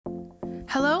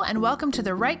Hello and welcome to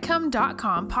the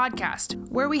Writecome.com podcast,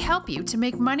 where we help you to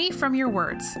make money from your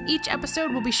words. Each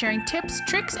episode will be sharing tips,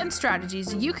 tricks, and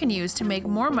strategies you can use to make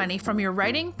more money from your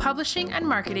writing, publishing, and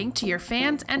marketing to your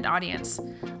fans and audience.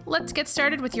 Let's get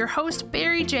started with your host,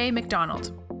 Barry J.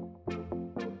 McDonald.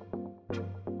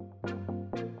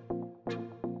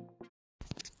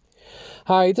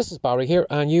 Hi, this is Barry here,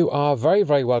 and you are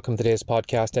very welcome to today's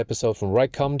podcast episode from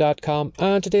Writecome.com,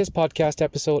 and today's podcast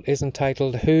episode is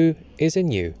entitled, Who is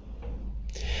in You?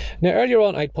 Now, earlier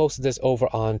on, I posted this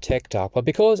over on TikTok, but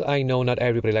because I know not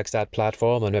everybody likes that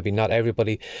platform and maybe not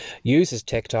everybody uses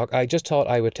TikTok, I just thought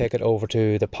I would take it over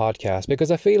to the podcast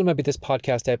because I feel maybe this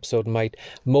podcast episode might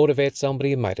motivate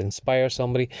somebody, might inspire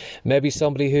somebody, maybe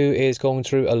somebody who is going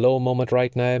through a low moment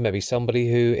right now, maybe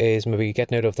somebody who is maybe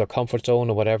getting out of their comfort zone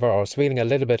or whatever, or is feeling a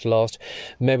little bit lost.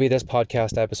 Maybe this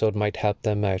podcast episode might help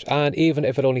them out. And even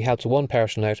if it only helps one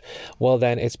person out, well,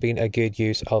 then it's been a good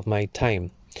use of my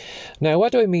time. Now,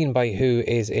 what do I mean by who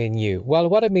is in you? Well,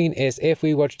 what I mean is if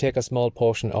we were to take a small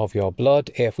portion of your blood,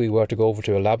 if we were to go over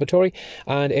to a laboratory,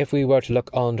 and if we were to look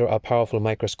under a powerful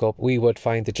microscope, we would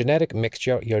find the genetic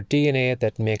mixture, your DNA,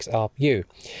 that makes up you.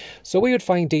 So we would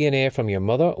find DNA from your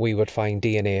mother, we would find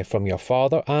DNA from your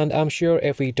father, and I'm sure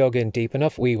if we dug in deep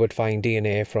enough, we would find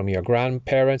DNA from your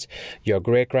grandparents, your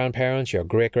great-grandparents, your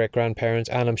great-great-grandparents,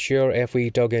 and I'm sure if we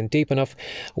dug in deep enough,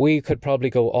 we could probably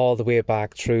go all the way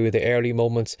back through the early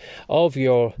moments of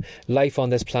your life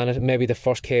on this planet, maybe the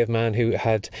first caveman who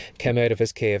had come out of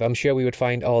his cave. I'm sure we would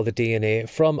find all the DNA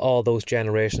from all those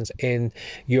generations in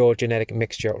your genetic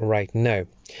mixture right now.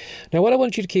 Now, what I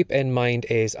want you to keep in mind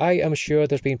is I am sure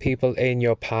there's been people in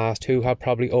your past who have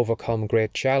probably overcome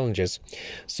great challenges.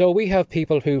 So we have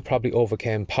people who probably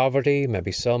overcame poverty,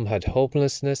 maybe some had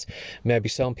hopelessness, maybe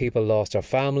some people lost their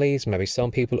families, maybe some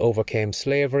people overcame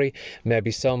slavery,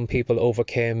 maybe some people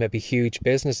overcame maybe huge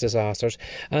business disasters,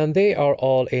 and they are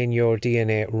all in your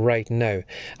DNA right now.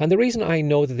 And the reason I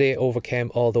know that they overcame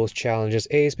all those challenges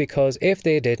is because if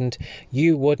they didn't,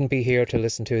 you wouldn't be here to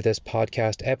listen to this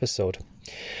podcast episode.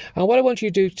 And what I want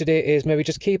you to do today is maybe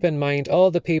just keep in mind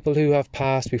all the people who have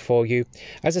passed before you,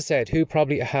 as I said, who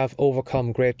probably have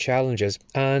overcome great challenges.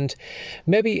 And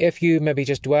maybe if you maybe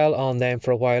just dwell on them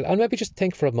for a while and maybe just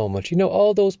think for a moment, you know,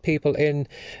 all those people in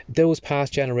those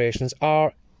past generations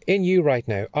are in you right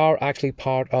now, are actually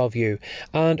part of you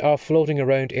and are floating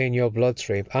around in your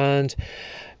bloodstream. And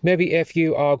maybe if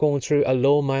you are going through a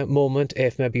low moment,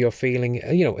 if maybe you're feeling,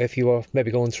 you know, if you are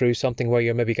maybe going through something where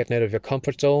you're maybe getting out of your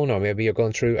comfort zone, or maybe you're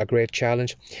going through a great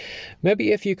challenge,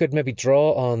 maybe if you could maybe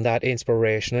draw on that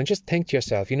inspiration and just think to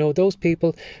yourself, you know, those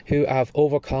people who have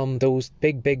overcome those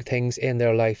big things in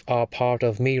their life are part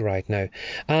of me right now.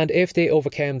 And if they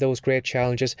overcame those great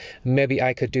challenges, maybe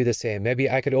I could do the same. Maybe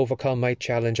I could overcome my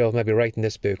challenge of maybe writing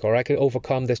this book, or I could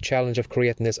overcome this challenge of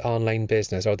creating this online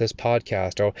business or this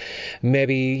podcast, or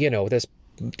maybe, you know, this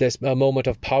moment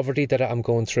of poverty that I'm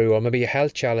going through, or maybe a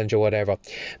health challenge or whatever.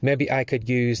 Maybe I could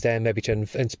use them maybe to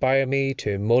inspire me,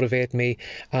 to motivate me,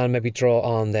 and maybe draw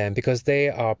on them because they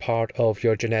are part of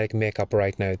your genetic makeup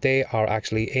right now. They are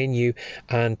actually in you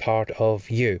and part of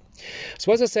you.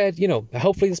 So as I said, you know,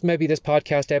 hopefully this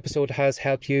podcast episode has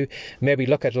helped you maybe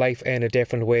look at life in a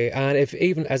different way. And if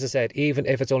even, as I said, even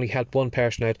if it's only helped one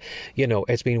person out, you know,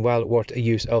 it's been well worth a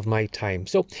use of my time.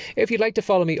 So if you'd like to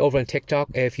follow me over on TikTok,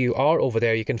 if you are over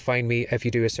there, you can find me if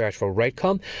you do a search for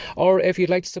Writecome, or if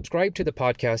you'd like to subscribe to the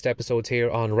podcast episodes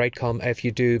here on Writecome, if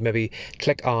you do maybe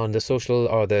click on the social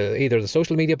or either the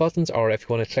social media buttons, or if you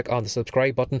want to click on the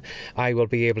subscribe button, I will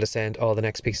be able to send all the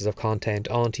next pieces of content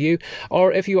on to you.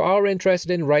 Or if you are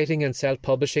interested in writing and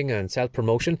self-publishing and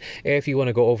self-promotion, if you want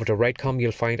to go over to Writecome,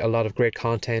 you'll find a lot of great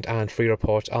content and free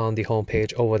reports on the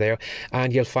homepage over there,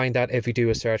 and you'll find that if you do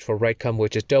a search for Writecome,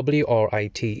 which is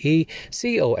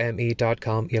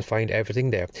WRITECOME.com, you'll find everything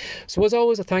there. So as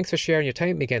always, thanks for sharing your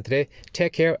time again today.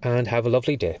 Take care and have a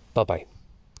lovely day. Bye-bye.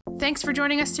 Thanks for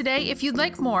joining us today. If you'd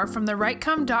like more from the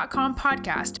Writecome.com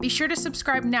podcast, be sure to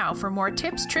subscribe now for more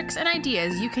tips, tricks, and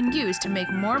ideas you can use to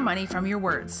make more money from your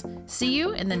words. See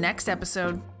you in the next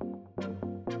episode.